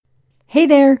Hey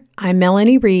there, I'm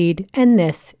Melanie Reed, and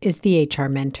this is the HR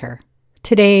Mentor.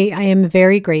 Today, I am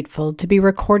very grateful to be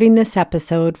recording this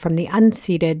episode from the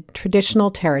unceded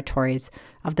traditional territories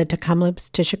of the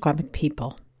Tk'emlúps te Secwépemc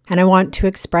people. And I want to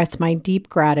express my deep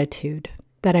gratitude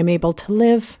that I'm able to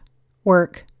live,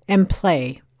 work, and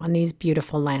play on these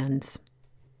beautiful lands.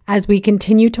 As we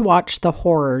continue to watch the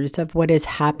horrors of what is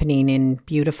happening in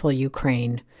beautiful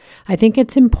Ukraine, I think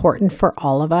it's important for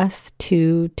all of us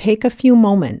to take a few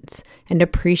moments and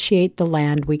appreciate the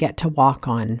land we get to walk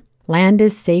on. Land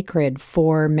is sacred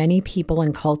for many people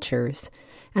and cultures,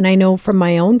 and I know from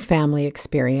my own family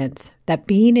experience that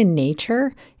being in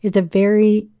nature is a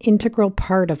very integral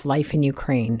part of life in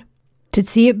Ukraine. To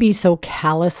see it be so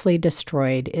callously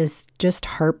destroyed is just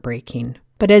heartbreaking.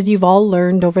 But as you've all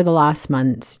learned over the last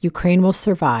months, Ukraine will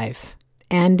survive,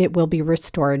 and it will be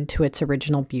restored to its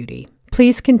original beauty.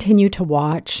 Please continue to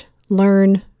watch,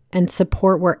 learn, and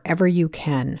support wherever you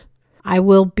can. I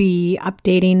will be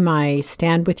updating my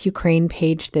Stand With Ukraine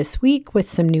page this week with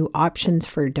some new options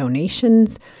for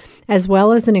donations, as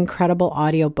well as an incredible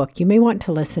audiobook you may want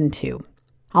to listen to.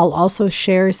 I'll also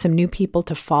share some new people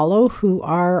to follow who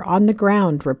are on the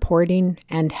ground reporting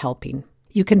and helping.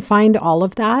 You can find all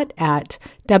of that at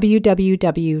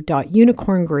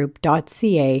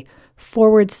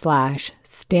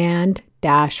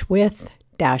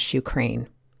www.unicorngroup.ca/stand-with-Ukraine.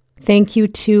 Thank you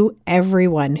to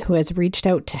everyone who has reached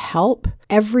out to help.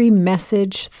 Every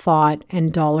message, thought,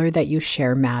 and dollar that you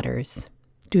share matters.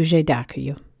 Дуже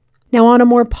дякую. Now, on a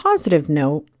more positive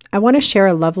note, I want to share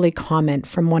a lovely comment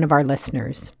from one of our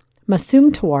listeners.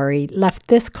 Masum Tawari left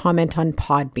this comment on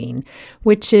Podbean,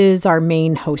 which is our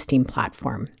main hosting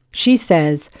platform. She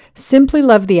says, "Simply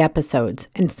love the episodes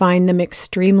and find them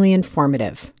extremely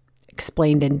informative,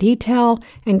 explained in detail,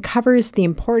 and covers the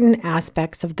important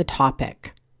aspects of the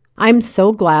topic. I'm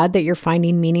so glad that you're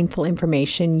finding meaningful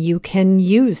information you can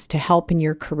use to help in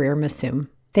your career, Masum.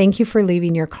 Thank you for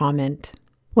leaving your comment."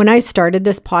 When I started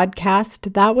this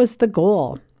podcast, that was the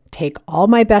goal. Take all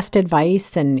my best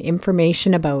advice and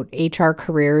information about HR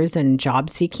careers and job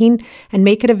seeking and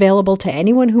make it available to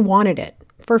anyone who wanted it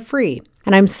for free.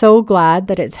 And I'm so glad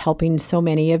that it's helping so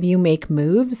many of you make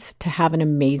moves to have an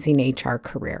amazing HR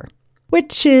career.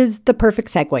 Which is the perfect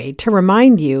segue to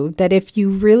remind you that if you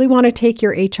really want to take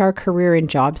your HR career and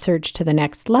job search to the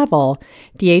next level,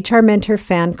 the HR Mentor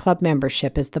Fan Club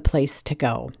membership is the place to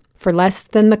go. For less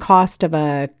than the cost of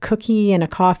a cookie and a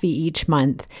coffee each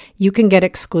month, you can get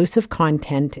exclusive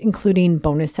content, including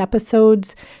bonus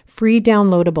episodes, free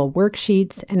downloadable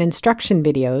worksheets and instruction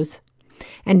videos,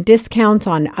 and discounts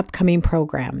on upcoming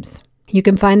programs. You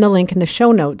can find the link in the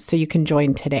show notes so you can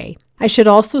join today. I should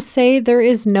also say there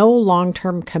is no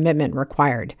long-term commitment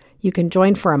required. You can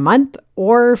join for a month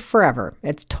or forever.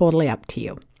 It's totally up to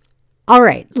you. All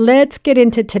right, let's get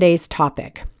into today's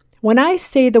topic. When I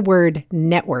say the word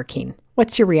networking,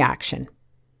 what's your reaction?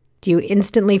 Do you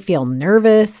instantly feel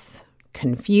nervous,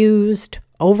 confused,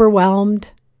 overwhelmed?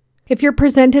 If you're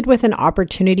presented with an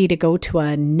opportunity to go to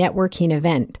a networking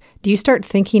event, do you start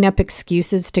thinking up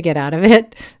excuses to get out of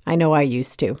it? I know I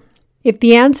used to. If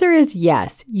the answer is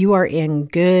yes, you are in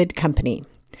good company.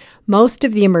 Most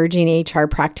of the emerging HR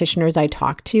practitioners I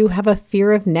talk to have a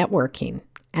fear of networking.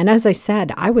 And as I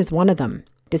said, I was one of them.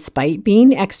 Despite being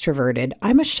extroverted,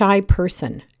 I'm a shy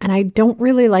person, and I don't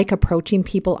really like approaching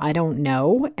people I don't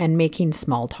know and making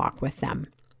small talk with them.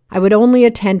 I would only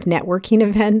attend networking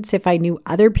events if I knew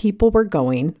other people were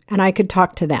going and I could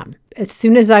talk to them. As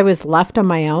soon as I was left on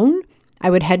my own,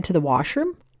 I would head to the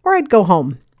washroom or I'd go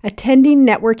home. Attending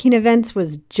networking events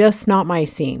was just not my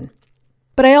scene.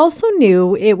 But I also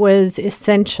knew it was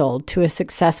essential to a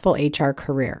successful HR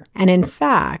career. And in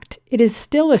fact, it is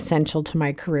still essential to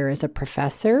my career as a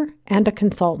professor and a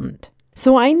consultant.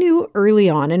 So I knew early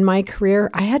on in my career,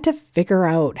 I had to figure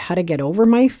out how to get over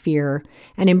my fear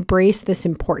and embrace this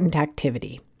important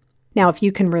activity. Now, if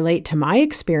you can relate to my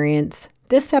experience,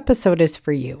 this episode is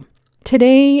for you.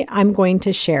 Today, I'm going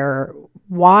to share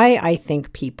why I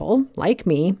think people, like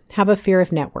me, have a fear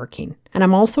of networking. And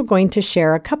I'm also going to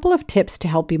share a couple of tips to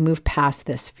help you move past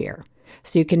this fear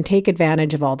so you can take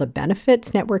advantage of all the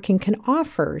benefits networking can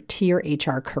offer to your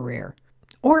HR career,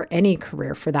 or any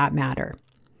career for that matter.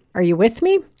 Are you with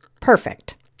me?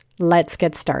 Perfect. Let's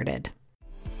get started.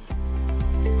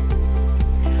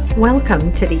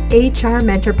 Welcome to the HR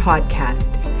Mentor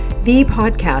Podcast, the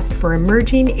podcast for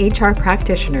emerging HR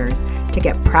practitioners to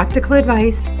get practical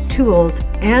advice, tools,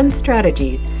 and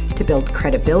strategies to build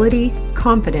credibility,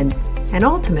 confidence, and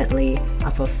ultimately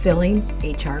a fulfilling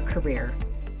HR career.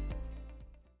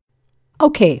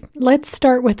 Okay, let's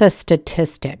start with a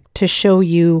statistic to show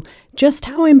you just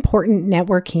how important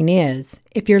networking is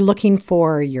if you're looking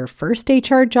for your first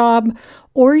HR job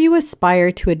or you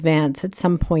aspire to advance at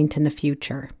some point in the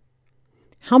future.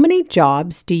 How many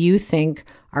jobs do you think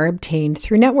are obtained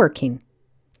through networking?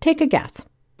 Take a guess.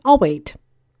 I'll wait.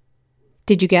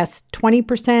 Did you guess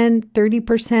 20%,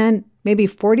 30%, maybe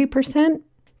 40%?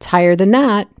 It's higher than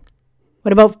that.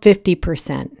 What about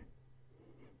 50%?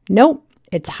 Nope,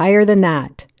 it's higher than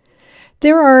that.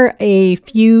 There are a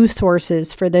few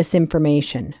sources for this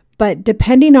information, but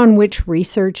depending on which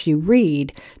research you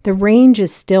read, the range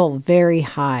is still very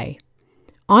high.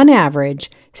 On average,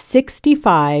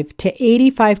 65 to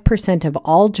 85% of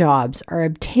all jobs are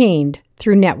obtained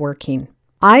through networking.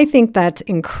 I think that's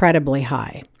incredibly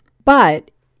high,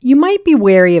 but you might be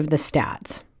wary of the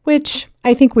stats, which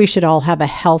I think we should all have a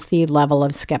healthy level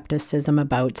of skepticism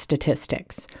about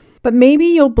statistics. But maybe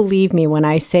you'll believe me when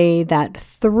I say that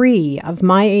 3 of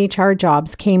my HR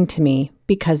jobs came to me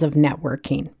because of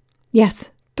networking.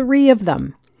 Yes, 3 of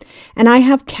them. And I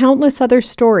have countless other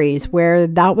stories where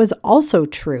that was also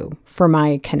true for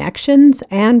my connections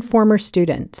and former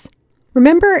students.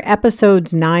 Remember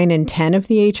episodes 9 and 10 of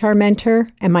the HR Mentor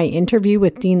and my interview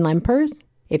with Dean Lempers?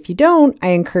 If you don't, I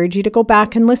encourage you to go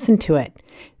back and listen to it.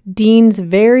 Dean's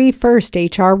very first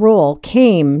HR role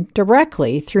came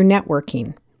directly through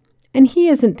networking. And he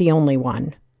isn't the only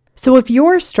one. So if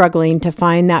you're struggling to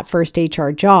find that first HR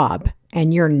job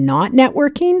and you're not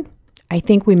networking, I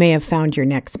think we may have found your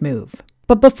next move.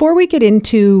 But before we get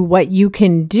into what you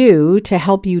can do to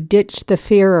help you ditch the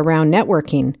fear around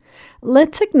networking,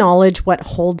 let's acknowledge what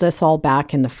holds us all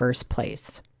back in the first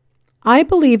place. I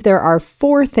believe there are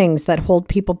 4 things that hold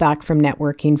people back from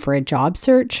networking for a job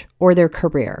search or their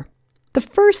career. The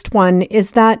first one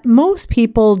is that most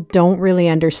people don't really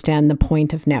understand the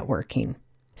point of networking.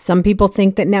 Some people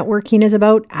think that networking is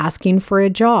about asking for a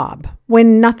job,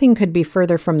 when nothing could be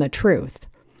further from the truth.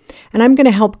 And I'm going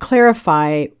to help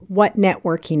clarify what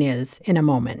networking is in a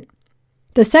moment.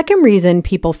 The second reason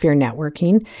people fear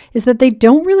networking is that they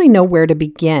don't really know where to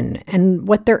begin and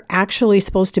what they're actually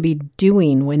supposed to be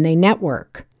doing when they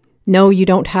network. No, you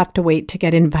don't have to wait to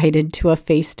get invited to a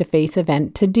face-to-face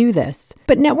event to do this.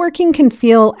 But networking can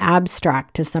feel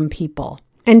abstract to some people.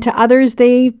 And to others,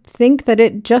 they think that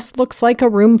it just looks like a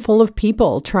room full of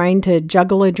people trying to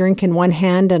juggle a drink in one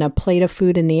hand and a plate of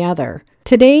food in the other.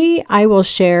 Today, I will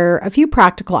share a few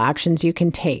practical actions you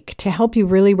can take to help you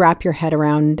really wrap your head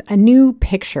around a new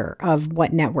picture of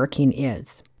what networking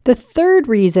is. The third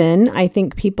reason I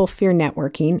think people fear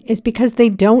networking is because they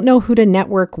don't know who to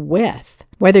network with.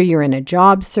 Whether you're in a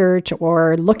job search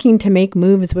or looking to make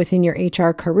moves within your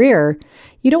HR career,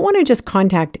 you don't want to just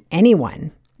contact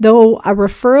anyone. Though a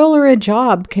referral or a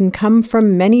job can come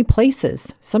from many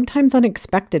places, sometimes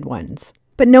unexpected ones.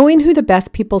 But knowing who the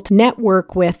best people to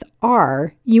network with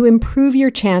are, you improve your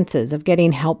chances of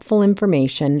getting helpful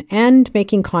information and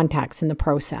making contacts in the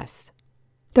process.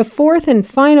 The fourth and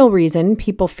final reason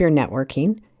people fear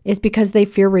networking is because they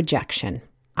fear rejection.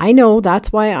 I know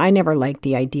that's why I never liked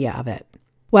the idea of it.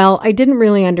 Well, I didn't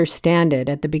really understand it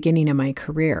at the beginning of my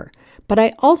career, but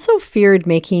I also feared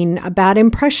making a bad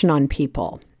impression on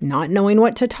people, not knowing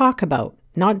what to talk about,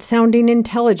 not sounding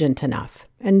intelligent enough,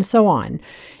 and so on.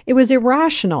 It was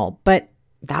irrational, but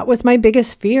that was my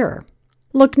biggest fear.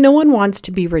 Look, no one wants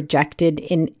to be rejected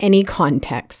in any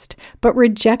context, but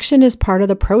rejection is part of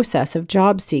the process of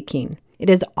job seeking. It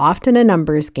is often a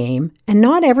numbers game, and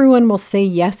not everyone will say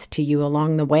yes to you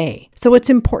along the way. So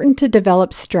it's important to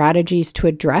develop strategies to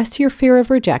address your fear of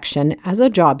rejection as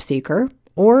a job seeker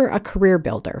or a career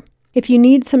builder. If you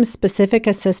need some specific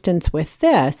assistance with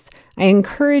this, I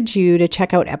encourage you to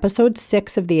check out episode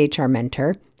 6 of the HR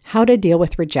Mentor, How to Deal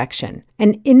with Rejection.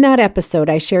 And in that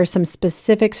episode, I share some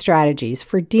specific strategies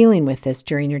for dealing with this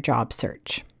during your job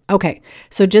search. Okay,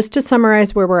 so just to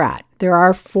summarize where we're at, there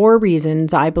are 4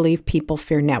 reasons I believe people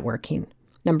fear networking.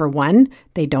 Number 1,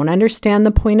 they don't understand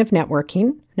the point of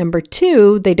networking. Number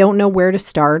 2, they don't know where to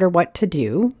start or what to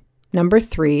do. Number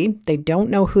 3, they don't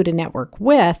know who to network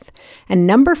with. And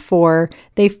number 4,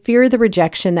 they fear the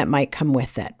rejection that might come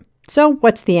with it. So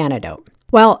what's the antidote?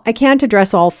 Well, I can't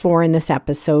address all 4 in this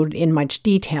episode in much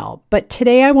detail, but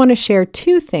today I want to share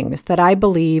 2 things that I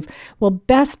believe will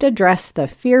best address the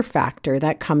fear factor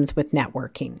that comes with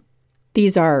networking.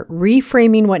 These are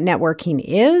reframing what networking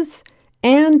is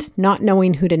and not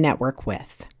knowing who to network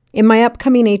with. In my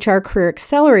upcoming HR Career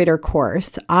Accelerator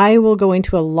course, I will go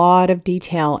into a lot of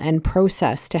detail and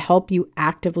process to help you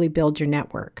actively build your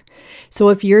network. So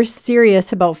if you're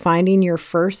serious about finding your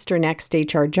first or next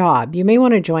HR job, you may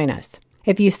want to join us.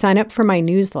 If you sign up for my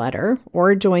newsletter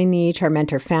or join the HR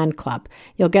Mentor Fan Club,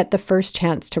 you'll get the first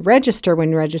chance to register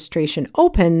when registration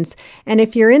opens, and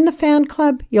if you're in the fan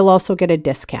club, you'll also get a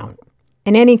discount.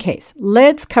 In any case,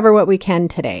 let's cover what we can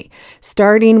today,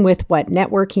 starting with what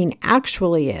networking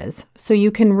actually is, so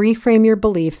you can reframe your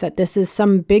belief that this is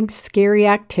some big, scary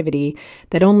activity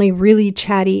that only really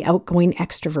chatty, outgoing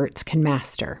extroverts can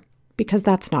master, because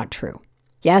that's not true.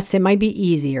 Yes, it might be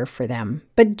easier for them,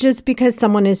 but just because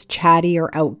someone is chatty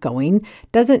or outgoing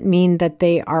doesn't mean that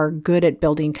they are good at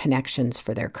building connections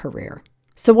for their career.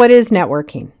 So what is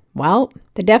networking? Well,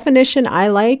 the definition I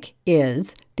like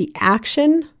is the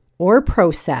action or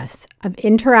process of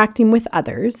interacting with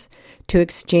others to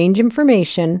exchange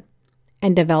information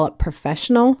and develop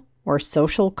professional or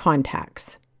social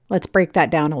contacts. Let's break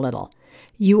that down a little.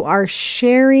 You are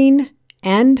sharing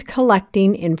and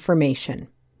collecting information.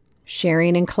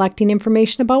 Sharing and collecting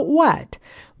information about what?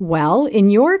 Well, in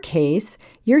your case,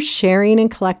 you're sharing and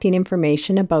collecting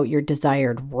information about your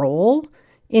desired role,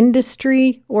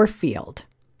 industry, or field,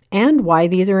 and why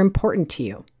these are important to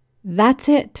you. That's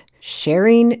it.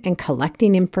 Sharing and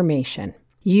collecting information.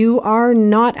 You are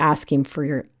not asking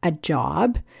for a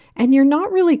job, and you're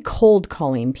not really cold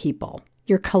calling people.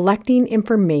 You're collecting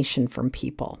information from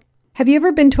people. Have you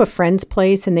ever been to a friend's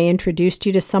place and they introduced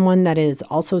you to someone that is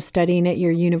also studying at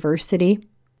your university?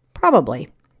 Probably.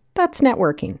 That's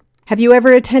networking. Have you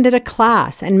ever attended a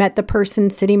class and met the person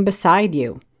sitting beside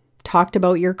you? Talked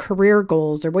about your career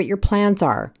goals or what your plans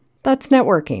are? That's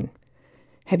networking.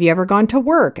 Have you ever gone to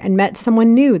work and met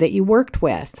someone new that you worked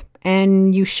with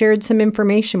and you shared some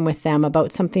information with them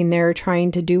about something they're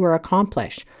trying to do or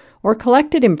accomplish, or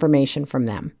collected information from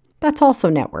them? That's also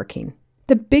networking.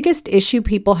 The biggest issue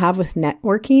people have with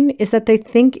networking is that they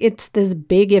think it's this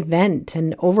big event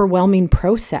and overwhelming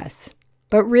process.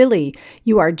 But really,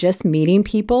 you are just meeting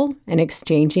people and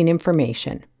exchanging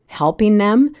information, helping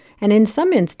them, and in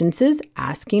some instances,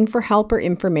 asking for help or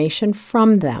information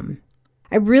from them.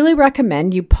 I really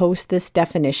recommend you post this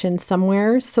definition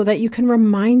somewhere so that you can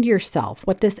remind yourself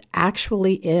what this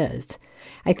actually is.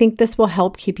 I think this will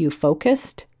help keep you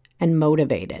focused and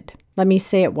motivated. Let me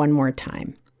say it one more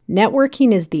time.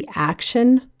 Networking is the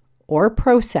action or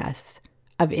process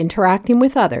of interacting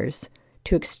with others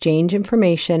to exchange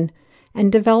information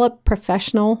and develop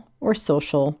professional or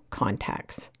social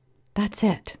contacts. That's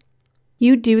it.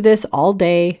 You do this all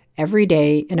day, every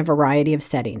day, in a variety of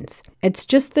settings. It's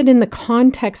just that in the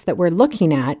context that we're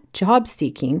looking at, job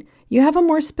seeking, you have a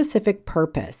more specific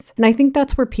purpose. And I think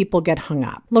that's where people get hung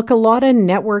up. Look, a lot of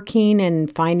networking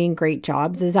and finding great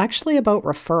jobs is actually about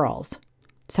referrals.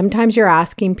 Sometimes you're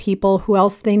asking people who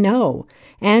else they know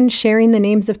and sharing the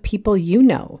names of people you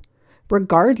know.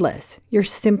 Regardless, you're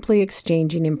simply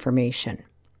exchanging information.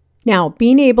 Now,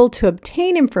 being able to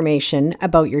obtain information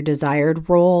about your desired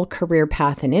role, career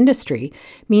path, and industry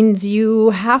means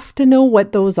you have to know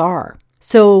what those are.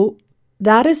 So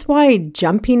that is why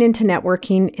jumping into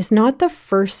networking is not the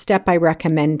first step I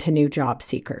recommend to new job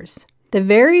seekers. The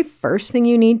very first thing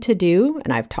you need to do,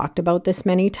 and I've talked about this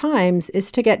many times, is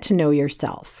to get to know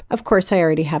yourself. Of course, I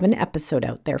already have an episode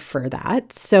out there for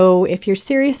that. So if you're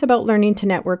serious about learning to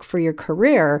network for your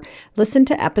career, listen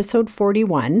to episode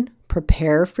 41,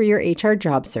 Prepare for Your HR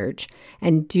Job Search,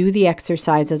 and do the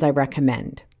exercises I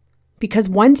recommend. Because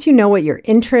once you know what your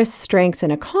interests, strengths,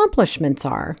 and accomplishments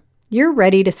are, you're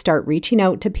ready to start reaching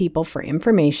out to people for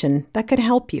information that could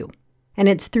help you. And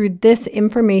it's through this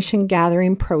information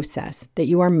gathering process that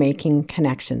you are making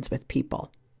connections with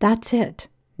people. That's it.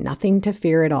 Nothing to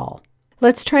fear at all.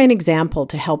 Let's try an example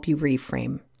to help you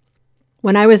reframe.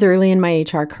 When I was early in my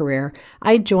HR career,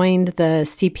 I joined the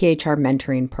CPHR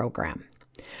mentoring program.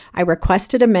 I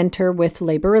requested a mentor with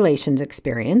labor relations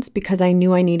experience because I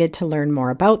knew I needed to learn more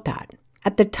about that.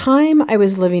 At the time, I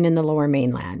was living in the Lower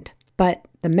Mainland, but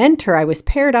the mentor I was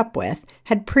paired up with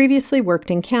had previously worked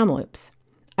in Kamloops.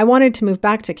 I wanted to move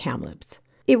back to Kamloops.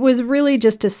 It was really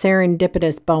just a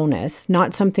serendipitous bonus,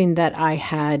 not something that I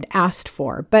had asked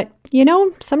for. But,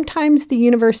 sometimes the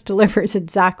universe delivers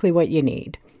exactly what you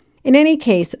need. In any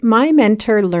case, my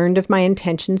mentor learned of my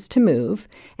intentions to move,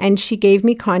 and she gave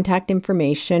me contact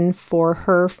information for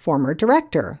her former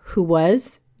director, who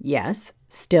was, yes,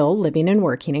 still living and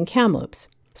working in Kamloops.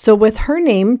 So with her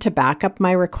name to back up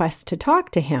my request to talk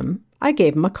to him, I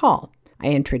gave him a call. I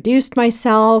introduced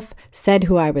myself, said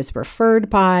who I was referred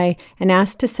by, and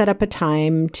asked to set up a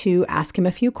time to ask him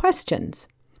a few questions.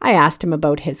 I asked him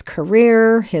about his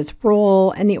career, his role,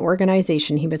 and the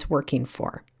organization he was working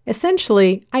for.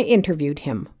 Essentially, I interviewed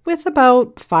him with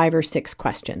about 5 or 6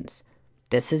 questions.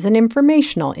 This is an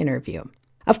informational interview.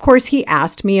 Of course, he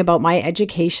asked me about my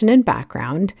education and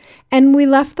background, and we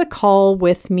left the call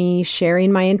with me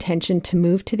sharing my intention to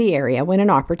move to the area when an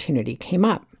opportunity came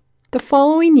up. The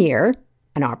following year,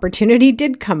 an opportunity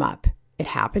did come up. It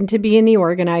happened to be in the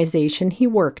organization he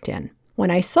worked in.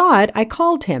 When I saw it, I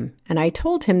called him, and I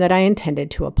told him that I intended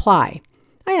to apply.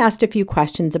 I asked a few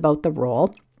questions about the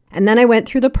role, and then I went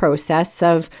through the process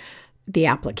of the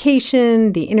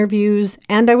application, the interviews,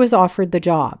 and I was offered the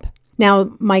job.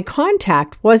 Now, my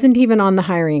contact wasn't even on the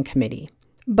hiring committee,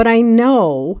 but I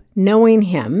know knowing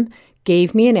him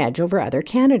gave me an edge over other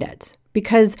candidates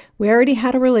because we already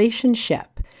had a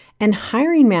relationship, and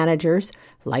hiring managers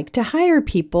like to hire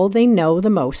people they know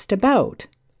the most about.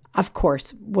 Of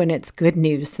course, when it's good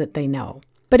news that they know.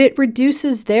 But it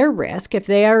reduces their risk if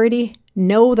they already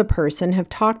know the person, have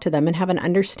talked to them, and have an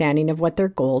understanding of what their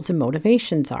goals and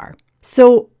motivations are.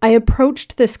 So I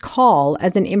approached this call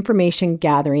as an information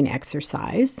gathering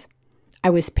exercise. I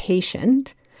was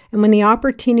patient, and when the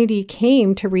opportunity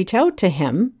came to reach out to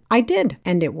him, I did,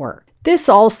 and it worked. This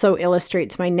also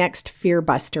illustrates my next fear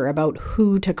buster about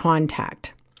who to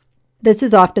contact. This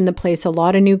is often the place a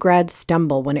lot of new grads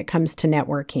stumble when it comes to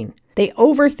networking. They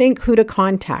overthink who to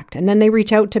contact, and then they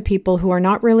reach out to people who are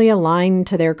not really aligned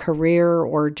to their career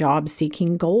or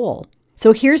job-seeking goal.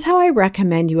 So here's how I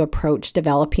recommend you approach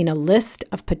developing a list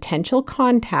of potential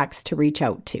contacts to reach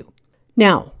out to.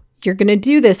 Now, you're going to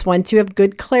do this once you have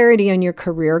good clarity on your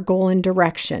career goal and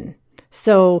direction.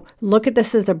 So look at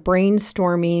this as a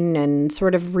brainstorming and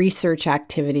sort of research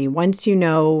activity once you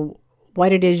know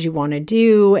what it is you want to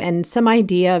do and some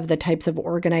idea of the types of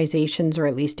organizations or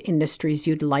at least industries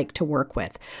you'd like to work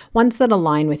with, ones that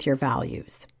align with your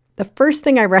values. The first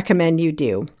thing I recommend you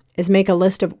do is make a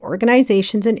list of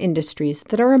organizations and industries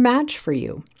that are a match for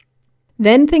you.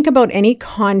 Then think about any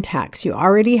contacts you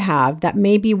already have that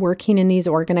may be working in these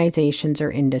organizations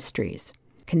or industries.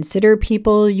 Consider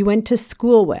people you went to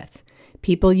school with,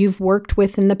 people you've worked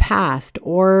with in the past,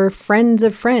 or friends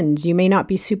of friends you may not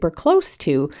be super close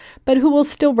to, but who will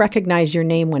still recognize your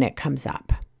name when it comes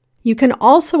up. You can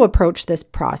also approach this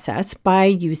process by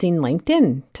using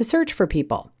LinkedIn to search for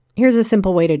people. Here's a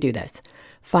simple way to do this.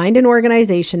 Find an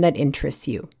organization that interests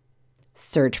you.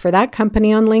 Search for that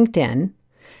company on LinkedIn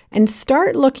and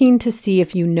start looking to see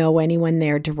if you know anyone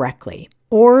there directly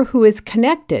or who is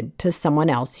connected to someone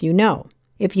else you know.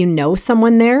 If you know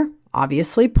someone there,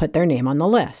 obviously put their name on the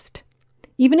list,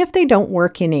 even if they don't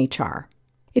work in HR.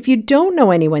 If you don't know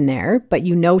anyone there, but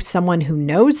you know someone who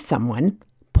knows someone,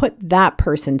 put that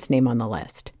person's name on the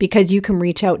list because you can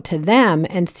reach out to them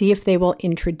and see if they will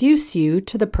introduce you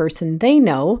to the person they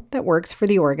know that works for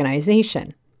the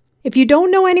organization. If you don't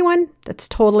know anyone, that's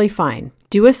totally fine.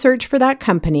 Do a search for that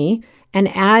company and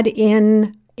add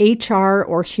in HR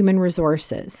or human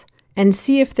resources and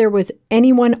see if there was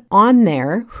anyone on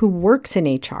there who works in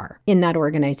HR in that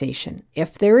organization.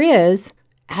 If there is,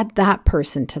 add that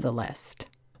person to the list.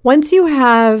 Once you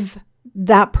have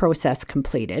that process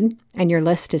completed and your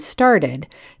list is started,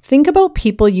 think about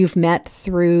people you've met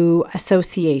through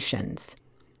associations,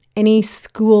 any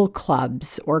school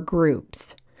clubs or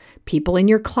groups, people in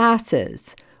your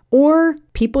classes, or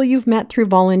people you've met through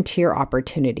volunteer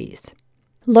opportunities.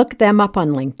 Look them up on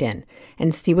LinkedIn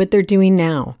and see what they're doing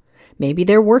now. Maybe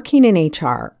they're working in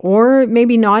HR, or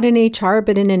maybe not in HR,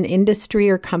 but in an industry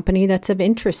or company that's of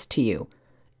interest to you.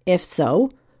 If so,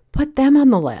 put them on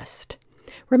the list.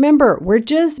 Remember, we're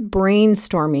just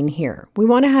brainstorming here. We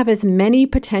want to have as many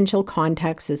potential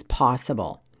contacts as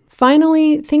possible.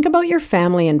 Finally, think about your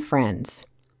family and friends.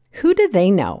 Who do they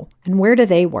know and where do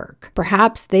they work?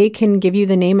 Perhaps they can give you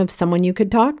the name of someone you could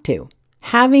talk to.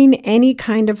 Having any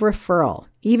kind of referral,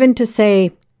 even to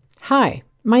say, "Hi,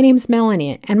 my name's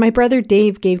Melanie, and my brother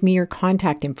Dave gave me your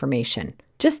contact information."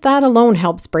 Just that alone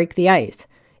helps break the ice.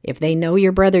 If they know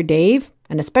your brother Dave,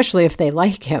 and especially if they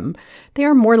like him, they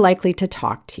are more likely to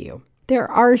talk to you.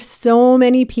 There are so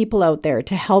many people out there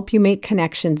to help you make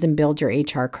connections and build your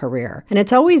HR career. And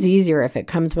it's always easier if it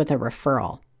comes with a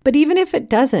referral. But even if it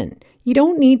doesn't, you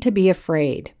don't need to be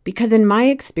afraid because in my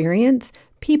experience,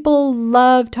 people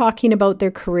love talking about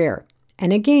their career.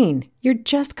 And again, you're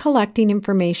just collecting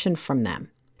information from them.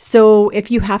 So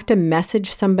if you have to message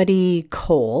somebody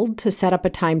cold to set up a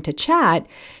time to chat,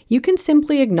 you can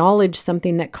simply acknowledge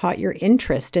something that caught your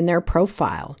interest in their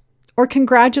profile or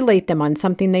congratulate them on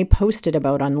something they posted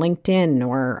about on LinkedIn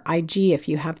or IG if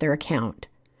you have their account.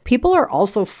 People are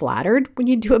also flattered when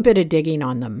you do a bit of digging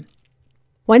on them.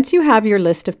 Once you have your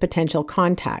list of potential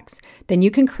contacts, then you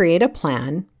can create a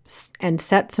plan and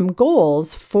set some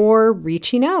goals for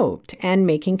reaching out and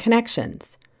making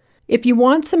connections. If you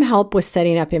want some help with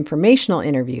setting up informational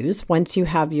interviews once you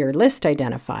have your list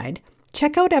identified,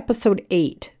 check out episode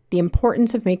 8, The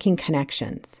Importance of Making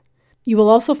Connections. You will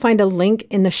also find a link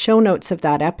in the show notes of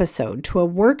that episode to a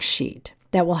worksheet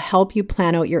that will help you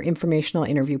plan out your informational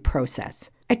interview process.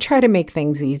 I try to make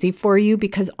things easy for you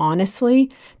because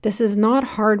honestly, this is not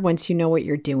hard once you know what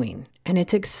you're doing, and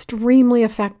it's extremely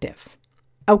effective.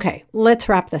 Okay, let's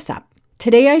wrap this up.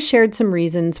 Today I shared some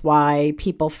reasons why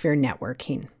people fear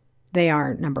networking. They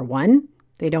are, number 1,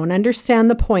 they don't understand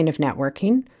the point of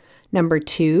networking. Number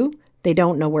 2, they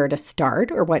don't know where to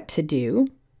start or what to do.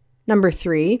 Number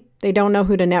 3, they don't know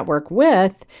who to network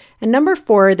with. And number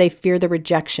 4, they fear the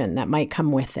rejection that might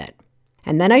come with it.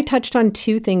 And then I touched on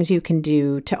 2 things you can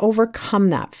do to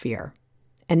overcome that fear.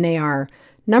 And they are,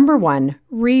 number 1,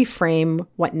 reframe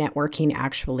what networking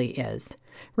actually is.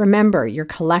 Remember, you're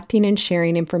collecting and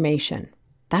sharing information.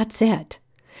 That's it.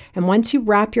 And once you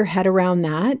wrap your head around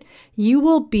that, you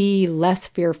will be less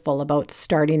fearful about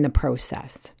starting the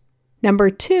process. Number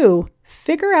 2,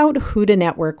 figure out who to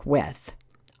network with.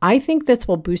 I think this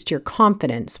will boost your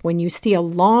confidence when you see a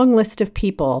long list of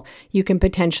people you can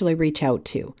potentially reach out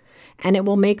to, and it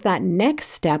will make that next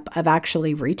step of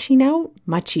actually reaching out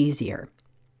much easier.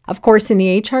 Of course, in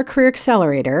the HR Career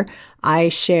Accelerator, I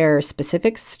share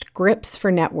specific scripts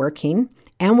for networking,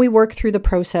 and we work through the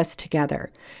process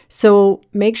together. So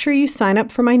make sure you sign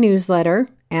up for my newsletter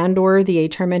and or the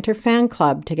HR Mentor Fan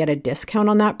Club to get a discount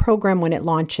on that program when it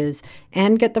launches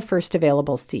and get the first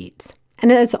available seats.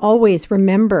 And as always,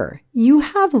 remember, you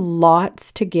have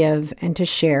lots to give and to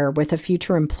share with a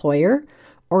future employer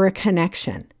or a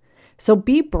connection. So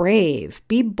be brave,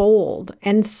 be bold,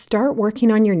 and start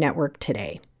working on your network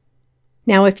today.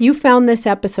 Now, if you found this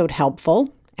episode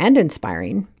helpful and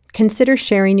inspiring, consider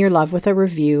sharing your love with a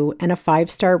review and a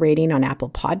 5-star rating on Apple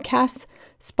Podcasts,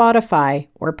 Spotify,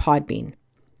 or Podbean.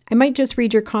 I might just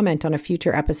read your comment on a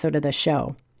future episode of the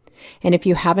show. And if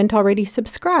you haven't already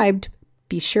subscribed,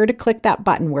 be sure to click that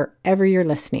button wherever you're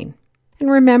listening. And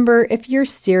remember, if you're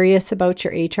serious about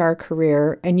your HR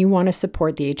career and you want to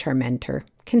support the HR Mentor,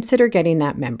 consider getting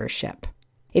that membership.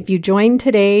 If you join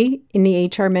today in the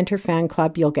HR Mentor Fan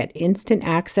Club, you'll get instant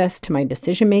access to my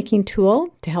decision-making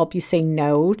tool to help you say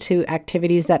no to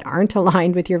activities that aren't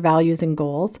aligned with your values and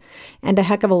goals, and a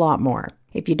heck of a lot more.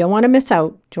 If you don't want to miss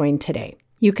out, join today.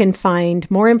 You can find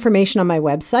more information on my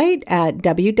website at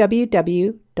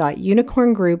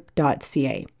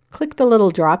www.unicorngroup.ca. Click the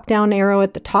little drop-down arrow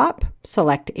at the top,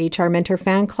 select HR Mentor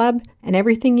Fan Club, and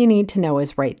everything you need to know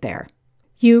is right there.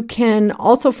 You can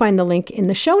also find the link in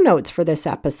the show notes for this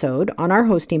episode on our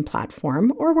hosting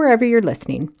platform or wherever you're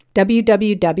listening,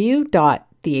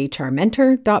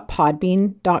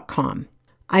 www.thehrmentor.podbean.com.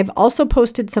 I've also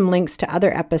posted some links to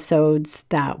other episodes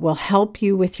that will help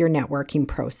you with your networking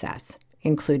process,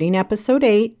 including episode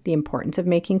 8, The Importance of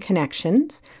Making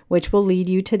Connections, which will lead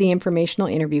you to the informational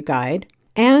interview guide,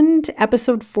 and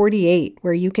episode 48,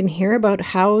 where you can hear about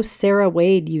how Sarah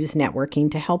Wade used networking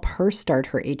to help her start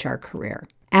her HR career.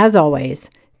 As always,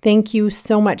 thank you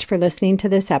so much for listening to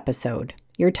this episode.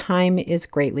 Your time is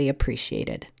greatly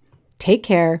appreciated. Take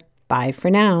care. Bye for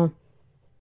now.